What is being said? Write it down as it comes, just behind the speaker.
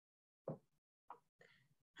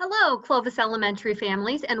Hello, Clovis Elementary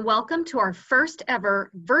families, and welcome to our first ever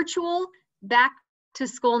virtual back to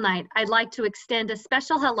school night. I'd like to extend a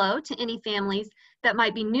special hello to any families that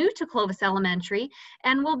might be new to Clovis Elementary,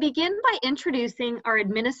 and we'll begin by introducing our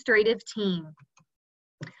administrative team.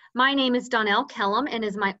 My name is Donnell Kellum, and it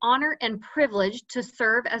is my honor and privilege to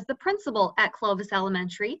serve as the principal at Clovis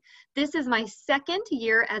Elementary. This is my second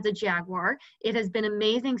year as a Jaguar. It has been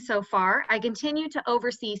amazing so far. I continue to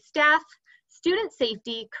oversee staff, student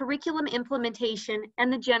safety, curriculum implementation,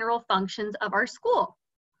 and the general functions of our school.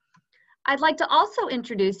 I'd like to also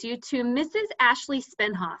introduce you to Mrs. Ashley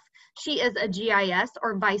Spenhoff. She is a GIS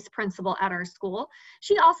or vice principal at our school.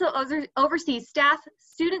 She also oversees staff,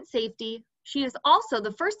 student safety. She is also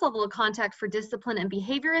the first level of contact for discipline and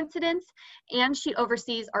behavior incidents, and she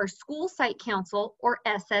oversees our school site council or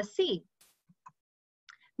SSC.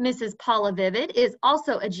 Mrs. Paula Vivid is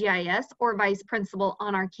also a GIS or vice principal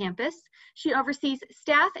on our campus. She oversees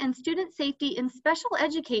staff and student safety in special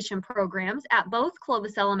education programs at both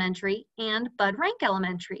Clovis Elementary and Bud Rank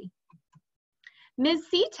Elementary. Ms.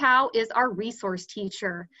 C. Tao is our resource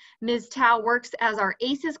teacher. Ms. Tao works as our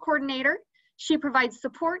ACES coordinator. She provides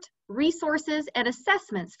support, resources, and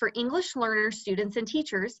assessments for English learners, students, and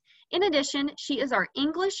teachers. In addition, she is our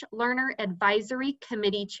English Learner Advisory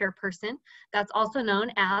Committee chairperson. That's also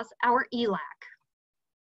known as our ELAC.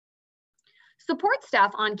 Support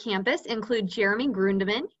staff on campus include Jeremy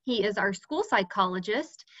Grundeman. He is our school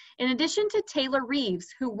psychologist, in addition to Taylor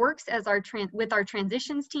Reeves, who works as with our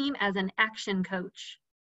transitions team as an action coach.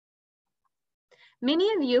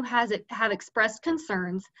 Many of you have expressed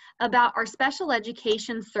concerns about our special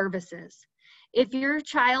education services. If your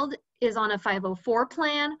child is on a 504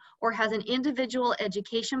 plan or has an individual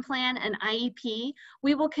education plan, an IEP,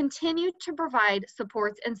 we will continue to provide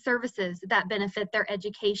supports and services that benefit their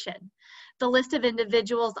education. The list of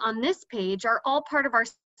individuals on this page are all part of our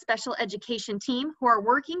special education team who are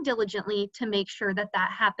working diligently to make sure that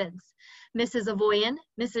that happens. Mrs. Avoyan,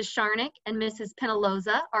 Mrs. Sharnick, and Mrs.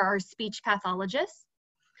 Penaloza are our speech pathologists.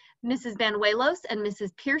 Mrs. Banuelos and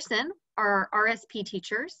Mrs. Pearson are our RSP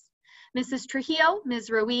teachers. Mrs. Trujillo, Ms.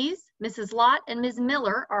 Ruiz, Mrs. Lott, and Ms.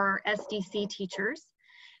 Miller are our SDC teachers.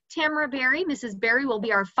 Tamara Berry, Mrs. Berry will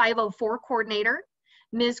be our 504 coordinator.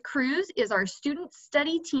 Ms. Cruz is our student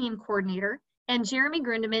study team coordinator, and Jeremy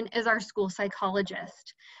Grundeman is our school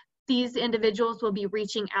psychologist. These individuals will be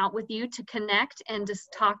reaching out with you to connect and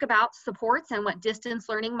just talk about supports and what distance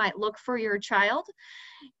learning might look for your child.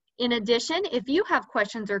 In addition, if you have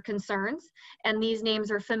questions or concerns and these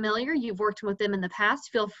names are familiar, you've worked with them in the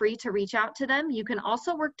past, feel free to reach out to them. You can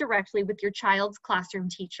also work directly with your child's classroom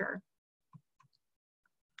teacher.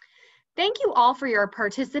 Thank you all for your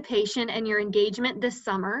participation and your engagement this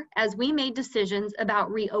summer as we made decisions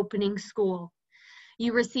about reopening school.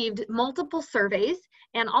 You received multiple surveys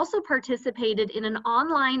and also participated in an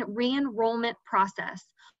online re-enrollment process.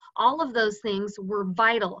 All of those things were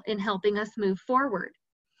vital in helping us move forward.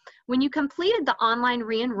 When you completed the online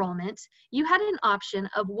re-enrollment, you had an option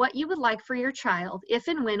of what you would like for your child if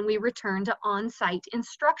and when we return to on-site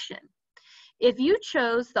instruction. If you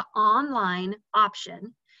chose the online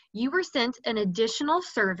option, you were sent an additional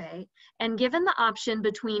survey and given the option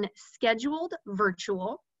between scheduled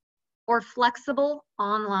virtual or flexible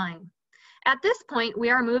online. At this point, we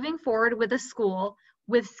are moving forward with a school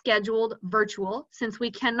with scheduled virtual since we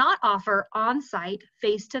cannot offer on-site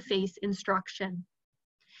face-to-face instruction.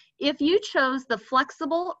 If you chose the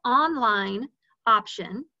flexible online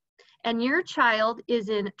option and your child is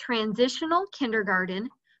in transitional kindergarten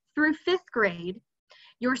through 5th grade,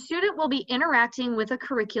 your student will be interacting with a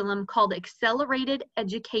curriculum called Accelerated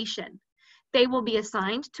Education. They will be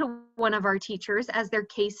assigned to one of our teachers as their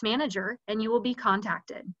case manager, and you will be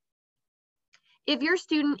contacted. If your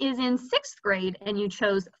student is in 6th grade and you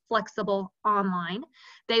chose flexible online,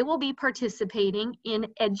 they will be participating in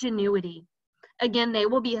Edgenuity. Again, they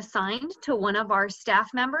will be assigned to one of our staff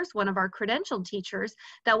members, one of our credentialed teachers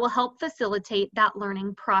that will help facilitate that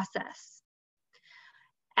learning process.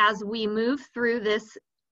 As we move through this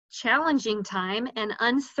challenging time and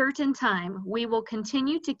uncertain time, we will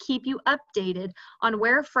continue to keep you updated on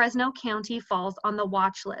where Fresno County falls on the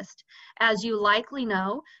watch list. As you likely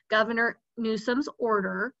know, Governor Newsom's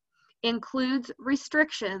order includes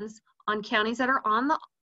restrictions on counties that are on the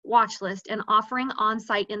watch list and offering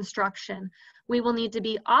on-site instruction. We will need to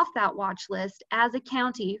be off that watch list as a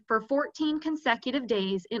county for 14 consecutive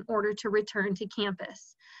days in order to return to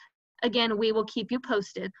campus. Again, we will keep you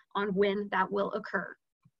posted on when that will occur.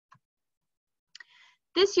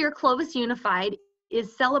 This year, Clovis Unified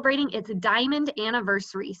is celebrating its diamond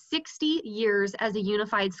anniversary, 60 years as a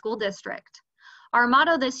unified school district. Our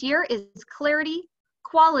motto this year is clarity,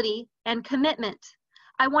 quality, and commitment.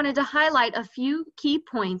 I wanted to highlight a few key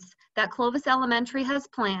points that Clovis Elementary has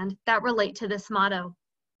planned that relate to this motto.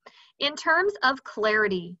 In terms of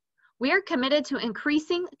clarity, we are committed to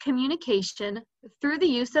increasing communication through the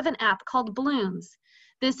use of an app called Blooms.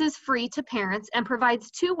 This is free to parents and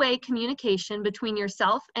provides two-way communication between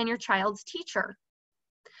yourself and your child's teacher.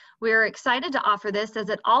 We are excited to offer this as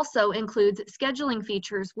it also includes scheduling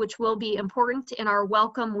features, which will be important in our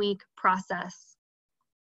Welcome Week process.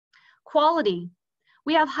 Quality.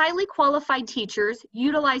 We have highly qualified teachers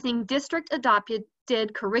utilizing district-adopted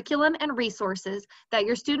curriculum and resources that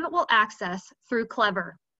your student will access through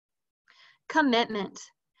Clever. Commitment.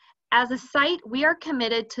 As a site, we are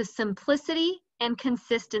committed to simplicity and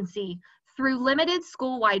consistency through limited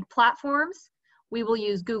school-wide platforms. We will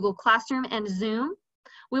use Google Classroom and Zoom.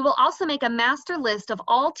 We will also make a master list of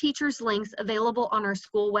all teachers' links available on our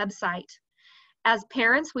school website. As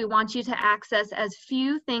parents, we want you to access as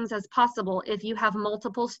few things as possible if you have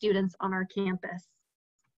multiple students on our campus.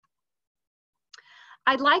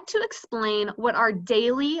 I'd like to explain what our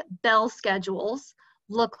daily bell schedules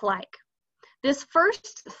look like. This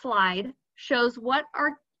first slide shows what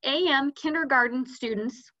our AM kindergarten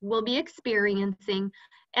students will be experiencing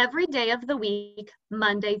every day of the week,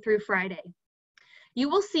 Monday through Friday. You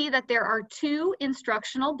will see that there are 2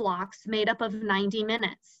 instructional blocks made up of 90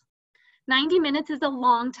 minutes. 90 minutes is a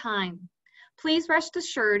long time. Please rest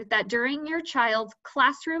assured that during your child's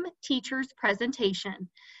classroom teacher's presentation,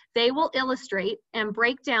 they will illustrate and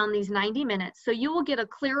break down these 90 minutes so you will get a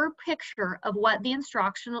clearer picture of what the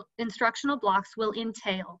instructional blocks will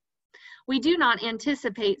entail. We do not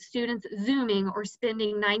anticipate students Zooming or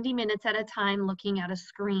spending 90 minutes at a time looking at a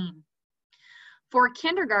screen. For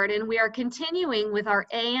kindergarten, we are continuing with our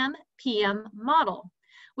AM-PM model,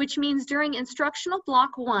 which means during instructional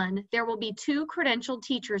block 1, there will be 2 credentialed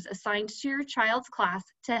teachers assigned to your child's class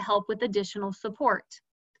to help with additional support.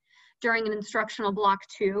 During an instructional block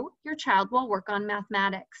 2, your child will work on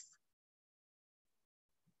mathematics.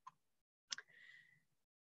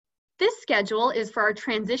 This schedule is for our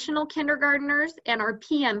transitional kindergartners and our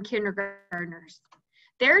PM kindergartners.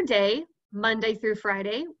 Their day, Monday through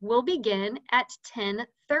Friday, will begin at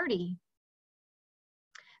 10:30.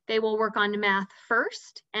 They will work on math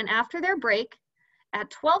first, and after their break at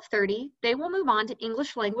 12:30, they will move on to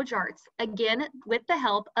English Language Arts, again with the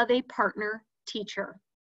help of a partner teacher.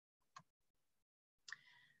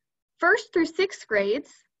 1st through 6th grades,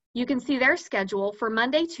 you can see their schedule for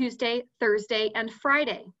Monday, Tuesday, Thursday, and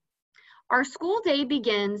Friday. Our school day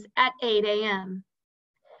begins at 8 a.m.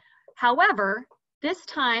 However, this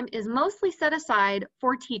time is mostly set aside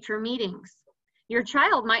for teacher meetings. Your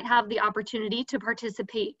child might have the opportunity to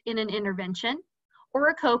participate in an intervention or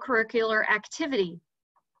a co-curricular activity.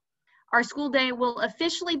 Our school day will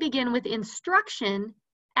officially begin with instruction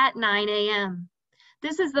at 9 a.m.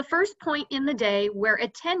 This is the first point in the day where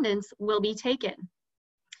attendance will be taken.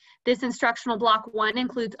 This instructional block 1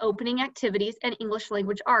 includes opening activities and English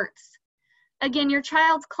Language Arts. Again, your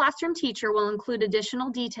child's classroom teacher will include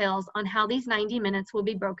additional details on how these 90 minutes will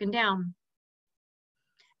be broken down.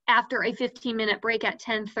 After a 15-minute break at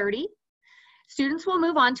 10:30, students will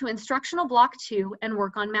move on to instructional block 2 and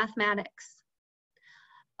work on mathematics.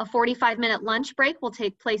 A 45-minute lunch break will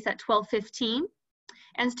take place at 12:15,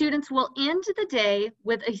 and students will end the day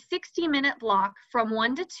with a 60-minute block from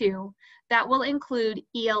 1 to 2 that will include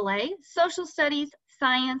ELA, social studies,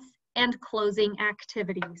 science, and closing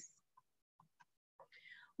activities.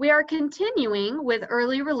 We are continuing with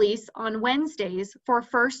early release on Wednesdays for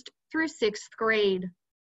 1st through 6th grade.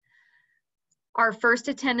 Our first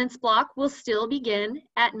attendance block will still begin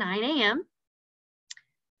at 9 a.m.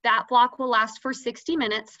 That block will last for 60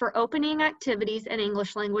 minutes for opening activities and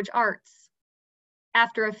English Language Arts.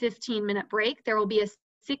 After a 15-minute break, there will be a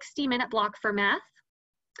 60-minute block for math.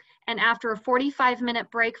 And after a 45-minute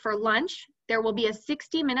break for lunch, there will be a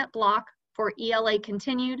 60-minute block for ELA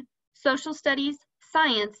continued, social studies,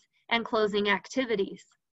 science, and closing activities.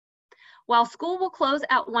 While school will close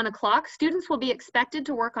at 1 o'clock, students will be expected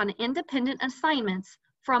to work on independent assignments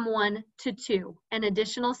from 1 to 2, an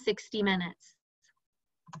additional 60 minutes.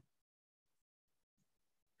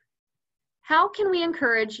 How can we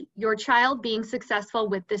encourage your child being successful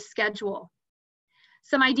with this schedule?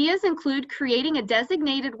 Some ideas include creating a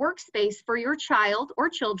designated workspace for your child or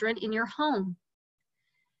children in your home.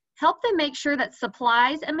 Help them make sure that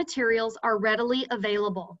supplies and materials are readily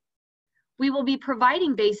available. We will be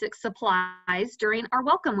providing basic supplies during our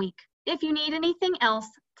Welcome Week. If you need anything else,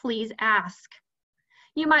 please ask.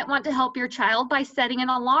 You might want to help your child by setting an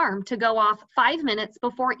alarm to go off 5 minutes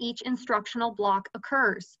before each instructional block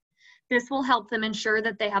occurs. This will help them ensure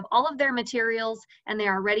that they have all of their materials and they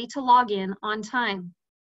are ready to log in on time.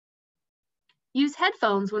 Use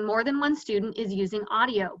headphones when more than one student is using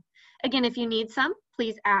audio. Again, if you need some,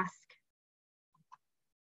 please ask.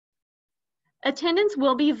 Attendance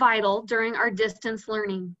will be vital during our distance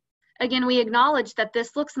learning. Again, we acknowledge that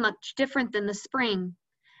this looks much different than the spring.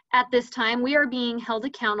 At this time, we are being held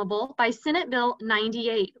accountable by Senate Bill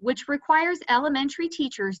 98, which requires elementary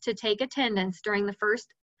teachers to take attendance during the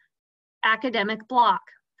first academic block.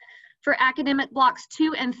 For academic blocks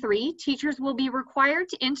 2 and 3, teachers will be required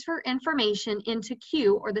to enter information into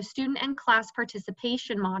CUE, or the Student and Class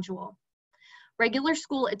Participation module. Regular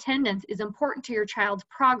school attendance is important to your child's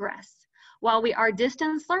progress. While we are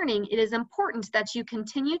distance learning, it is important that you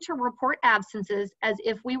continue to report absences as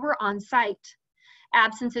if we were on site.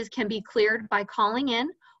 Absences can be cleared by calling in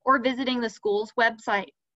or visiting the school's website.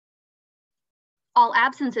 All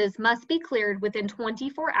absences must be cleared within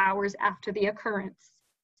 24 hours after the occurrence.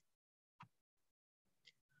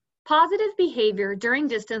 Positive behavior during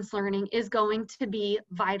distance learning is going to be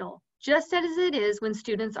vital, just as it is when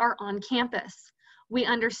students are on campus. We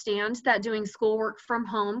understand that doing schoolwork from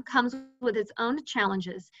home comes with its own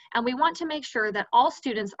challenges, and we want to make sure that all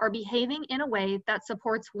students are behaving in a way that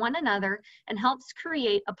supports one another and helps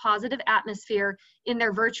create a positive atmosphere in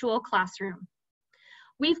their virtual classroom.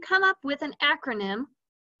 We've come up with an acronym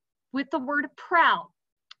with the word PROW.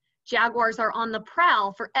 Jaguars are on the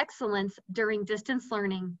prowl for excellence during distance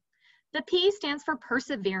learning. The P stands for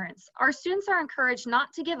perseverance. Our students are encouraged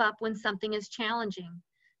not to give up when something is challenging,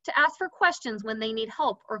 to ask for questions when they need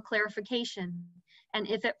help or clarification, and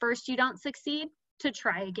if at first you don't succeed, to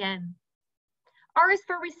try again. R is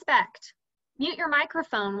for respect. Mute your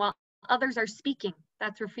microphone while others are speaking.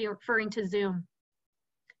 That's referring to Zoom.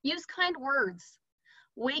 Use kind words.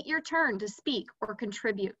 Wait your turn to speak or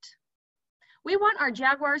contribute. We want our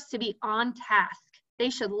Jaguars to be on task. They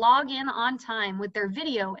should log in on time with their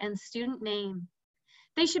video and student name.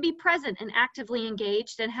 They should be present and actively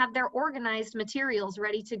engaged and have their organized materials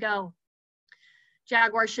ready to go.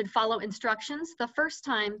 Jaguars should follow instructions the first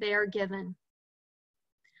time they are given.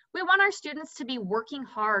 We want our students to be working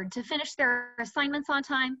hard to finish their assignments on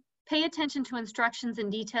time, pay attention to instructions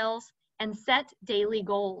and details, and set daily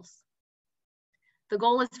goals. The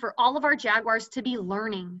goal is for all of our Jaguars to be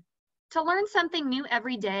learning, to learn something new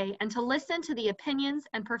every day, and to listen to the opinions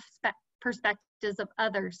and perspectives of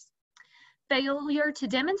others. Failure to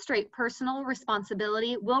demonstrate personal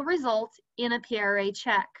responsibility will result in a PRA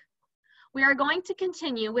check. We are going to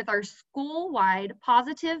continue with our school-wide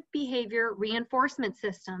positive behavior reinforcement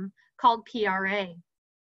system called PRA.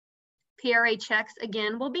 PRA checks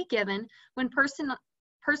again will be given when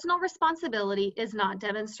personal responsibility is not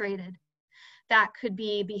demonstrated. That could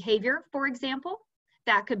be behavior, for example.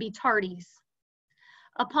 That could be tardies.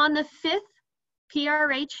 Upon the 5th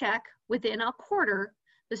PRA check within a quarter,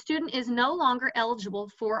 the student is no longer eligible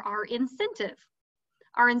for our incentive.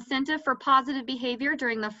 Our incentive for positive behavior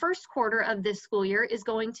during the first quarter of this school year is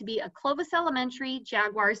going to be a Clovis Elementary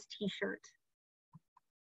Jaguars t-shirt.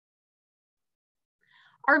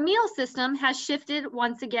 Our meal system has shifted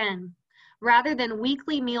once again. Rather than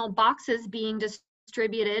weekly meal boxes being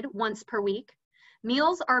distributed once per week,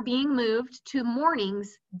 meals are being moved to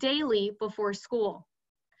mornings daily before school.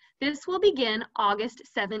 This will begin August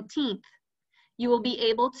 17th. You will be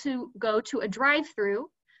able to go to a drive-through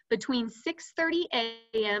between 6:30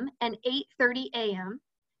 a.m. and 8:30 a.m.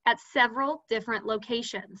 at several different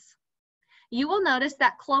locations. You will notice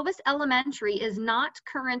that Clovis Elementary is not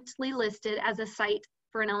currently listed as a site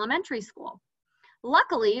for an elementary school.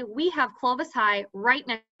 Luckily, we have Clovis High right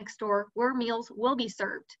next door where meals will be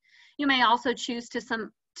served. You may also choose to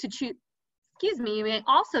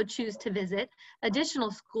visit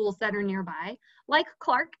additional schools that are nearby, like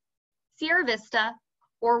Clark, Sierra Vista,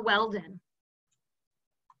 or Weldon.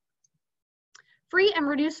 Free and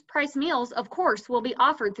reduced price meals, of course, will be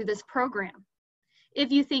offered through this program.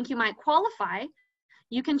 If you think you might qualify,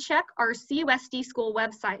 you can check our CUSD school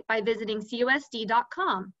website by visiting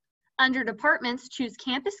CUSD.com. Under Departments, choose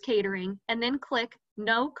Campus Catering and then click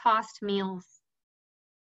No Cost Meals.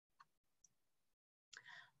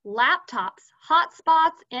 Laptops,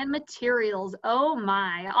 hotspots, and materials. Oh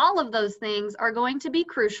my, all of those things are going to be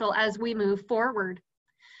crucial as we move forward.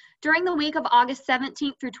 During the week of August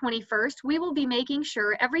 17th through 21st, we will be making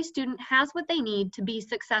sure every student has what they need to be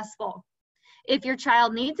successful. If your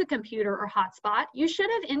child needs a computer or hotspot, you should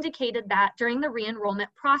have indicated that during the re-enrollment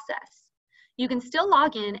process. You can still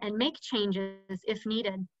log in and make changes if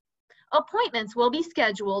needed. Appointments will be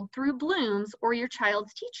scheduled through Bloom's or your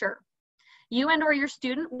child's teacher. You and or your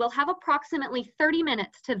student will have approximately 30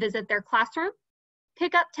 minutes to visit their classroom,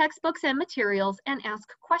 pick up textbooks and materials, and ask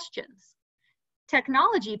questions.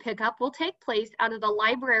 Technology pickup will take place out of the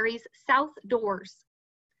library's south doors.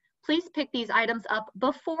 Please pick these items up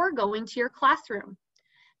before going to your classroom.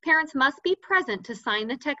 Parents must be present to sign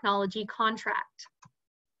the technology contract.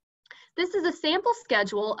 This is a sample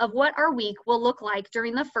schedule of what our week will look like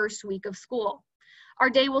during the first week of school. Our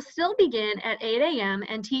day will still begin at 8 a.m.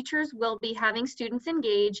 and teachers will be having students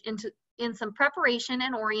engage in some preparation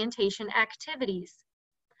and orientation activities.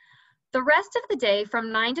 The rest of the day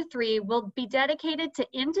from 9 to 3 will be dedicated to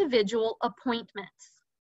individual appointments.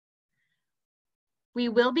 We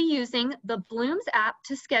will be using the Blooms app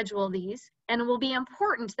to schedule these, and it will be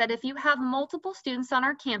important that if you have multiple students on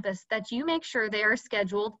our campus that you make sure they are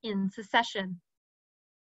scheduled in succession.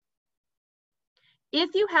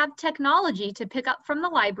 If you have technology to pick up from the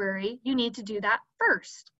library, you need to do that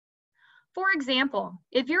first. For example,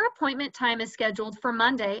 if your appointment time is scheduled for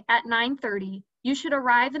Monday at 9:30, you should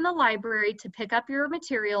arrive in the library to pick up your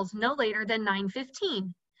materials no later than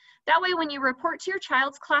 9:15. That way, when you report to your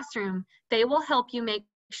child's classroom, they will help you make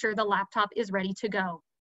sure the laptop is ready to go.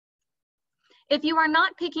 If you are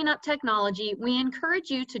not picking up technology, we encourage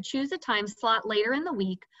you to choose a time slot later in the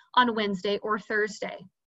week on Wednesday or Thursday.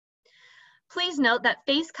 Please note that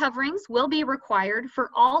face coverings will be required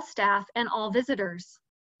for all staff and all visitors.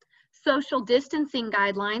 Social distancing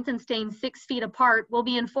guidelines and staying 6 feet apart will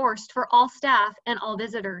be enforced for all staff and all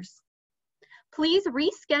visitors. Please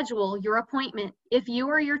reschedule your appointment if you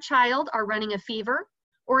or your child are running a fever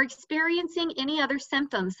or experiencing any other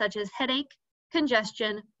symptoms such as headache,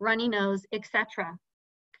 congestion, runny nose, etc.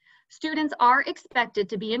 Students are expected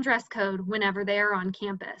to be in dress code whenever they are on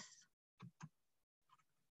campus.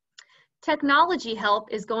 Technology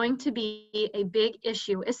help is going to be a big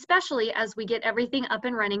issue, especially as we get everything up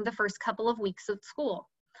and running the first couple of weeks of school.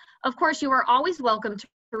 Of course, you are always welcome to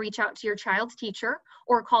reach out to your child's teacher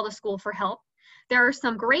or call the school for help. There are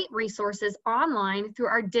some great resources online through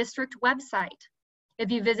our district website.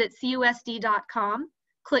 If you visit CUSD.com,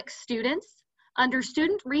 click Students. Under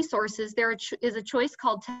Student Resources, there is a choice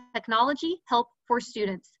called Technology Help for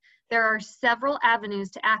Students. There are several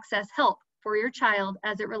avenues to access help for your child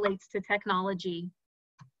as it relates to technology.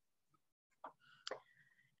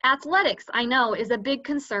 Athletics, I know, is a big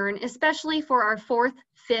concern, especially for our 4th,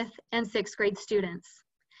 5th, and 6th grade students.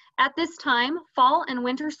 At this time, fall and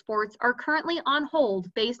winter sports are currently on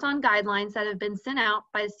hold based on guidelines that have been sent out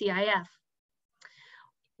by the CIF.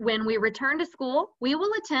 When we return to school, we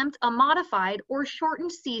will attempt a modified or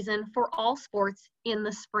shortened season for all sports in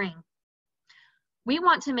the spring. We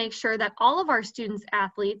want to make sure that all of our students'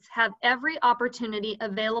 athletes have every opportunity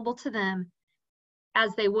available to them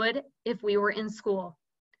as they would if we were in school.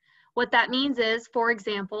 What that means is, for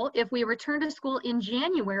example, if we return to school in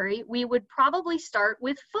January, we would probably start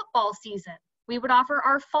with football season. We would offer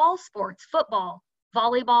our fall sports, football,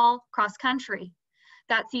 volleyball, cross country.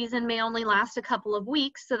 That season may only last a couple of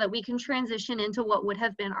weeks so that we can transition into what would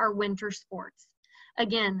have been our winter sports.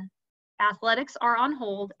 Again, athletics are on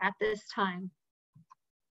hold at this time.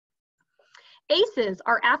 ACES,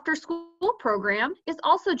 our after-school program, is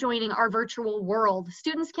also joining our virtual world.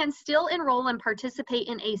 Students can still enroll and participate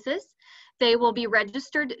in ACES. They will be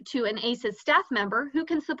registered to an ACES staff member who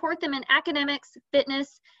can support them in academics,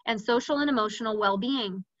 fitness, and social and emotional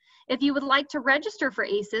well-being. If you would like to register for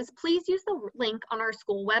ACES, please use the link on our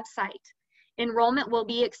school website. Enrollment will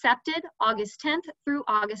be accepted August 10th through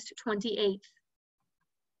August 28th.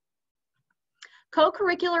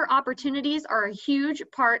 Co-curricular opportunities are a huge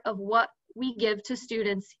part of what we give to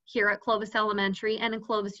students here at Clovis Elementary and in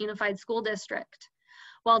Clovis Unified School District.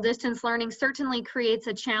 While distance learning certainly creates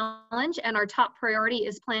a challenge and our top priority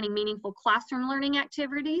is planning meaningful classroom learning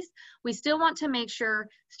activities, we still want to make sure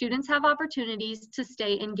students have opportunities to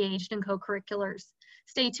stay engaged in co-curriculars.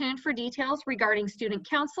 Stay tuned for details regarding Student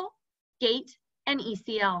Council, GATE, and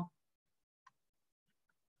ECL.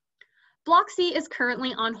 Block C is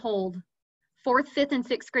currently on hold. 4th, 5th, and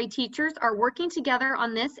 6th grade teachers are working together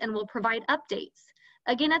on this and will provide updates.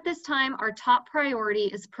 Again, at this time, our top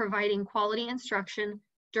priority is providing quality instruction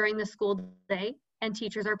during the school day, and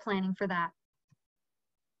teachers are planning for that.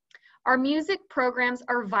 Our music programs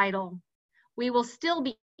are vital. We will still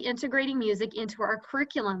be integrating music into our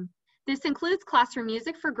curriculum. This includes classroom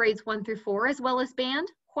music for grades 1 through 4, as well as band,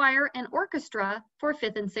 choir, and orchestra for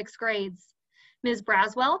 5th and 6th grades. Ms.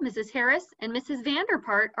 Braswell, Mrs. Harris, and Mrs.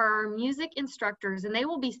 Vanderpart are our music instructors, and they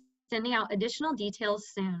will be sending out additional details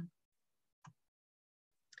soon.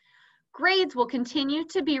 Grades will continue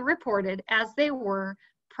to be reported as they were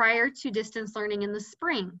prior to distance learning in the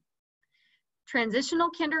spring. Transitional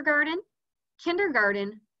kindergarten,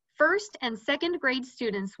 First and second grade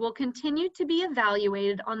students will continue to be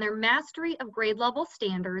evaluated on their mastery of grade level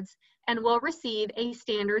standards and will receive a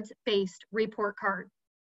standards-based report card.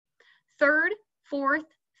 Third, fourth,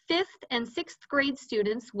 fifth, and sixth grade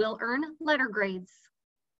students will earn letter grades.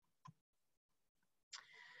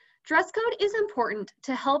 Dress code is important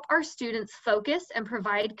to help our students focus and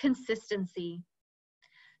provide consistency.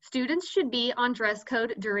 Students should be on dress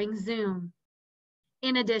code during Zoom.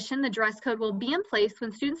 In addition, the dress code will be in place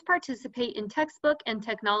when students participate in textbook and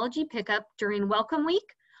technology pickup during Welcome Week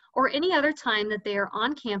or any other time that they are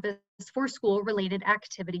on campus for school-related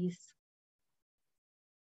activities.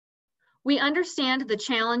 We understand the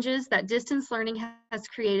challenges that distance learning has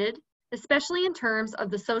created, especially in terms of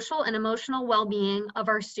the social and emotional well-being of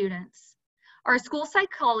our students. Our school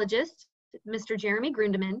psychologist, Mr. Jeremy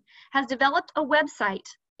Grundeman, has developed a website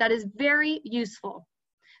that is very useful.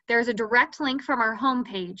 There's a direct link from our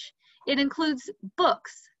homepage. It includes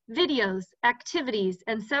books, videos, activities,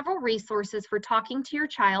 and several resources for talking to your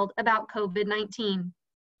child about COVID-19.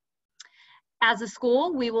 As a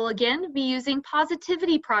school, we will again be using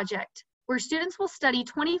Positivity Project, where students will study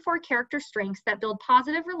 24 character strengths that build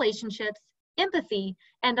positive relationships, empathy,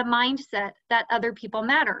 and a mindset that other people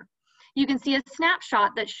matter. You can see a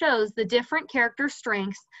snapshot that shows the different character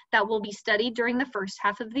strengths that will be studied during the first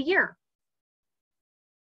half of the year.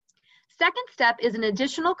 Second step is an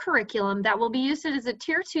additional curriculum that will be used as a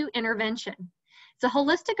Tier 2 intervention. It's a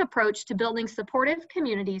holistic approach to building supportive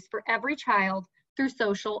communities for every child through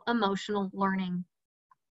social emotional learning.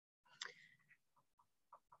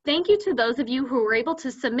 Thank you to those of you who were able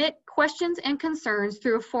to submit questions and concerns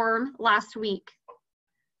through a form last week.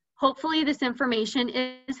 Hopefully this information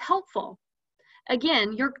is helpful.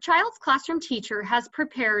 Again, your child's classroom teacher has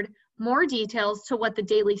prepared more details to what the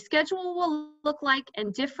daily schedule will look like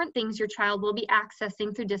and different things your child will be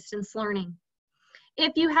accessing through distance learning.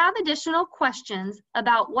 If you have additional questions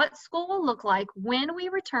about what school will look like when we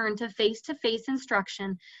return to face-to-face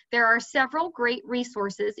instruction, there are several great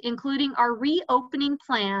resources, including our reopening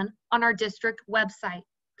plan on our district website.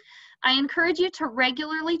 I encourage you to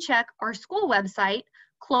regularly check our school website,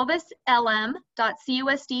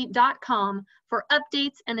 clovislm.cusd.com, for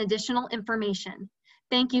updates and additional information.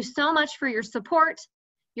 Thank you so much for your support,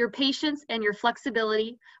 your patience, and your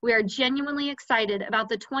flexibility. We are genuinely excited about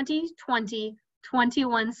the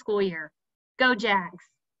 2020-21 school year. Go Jags!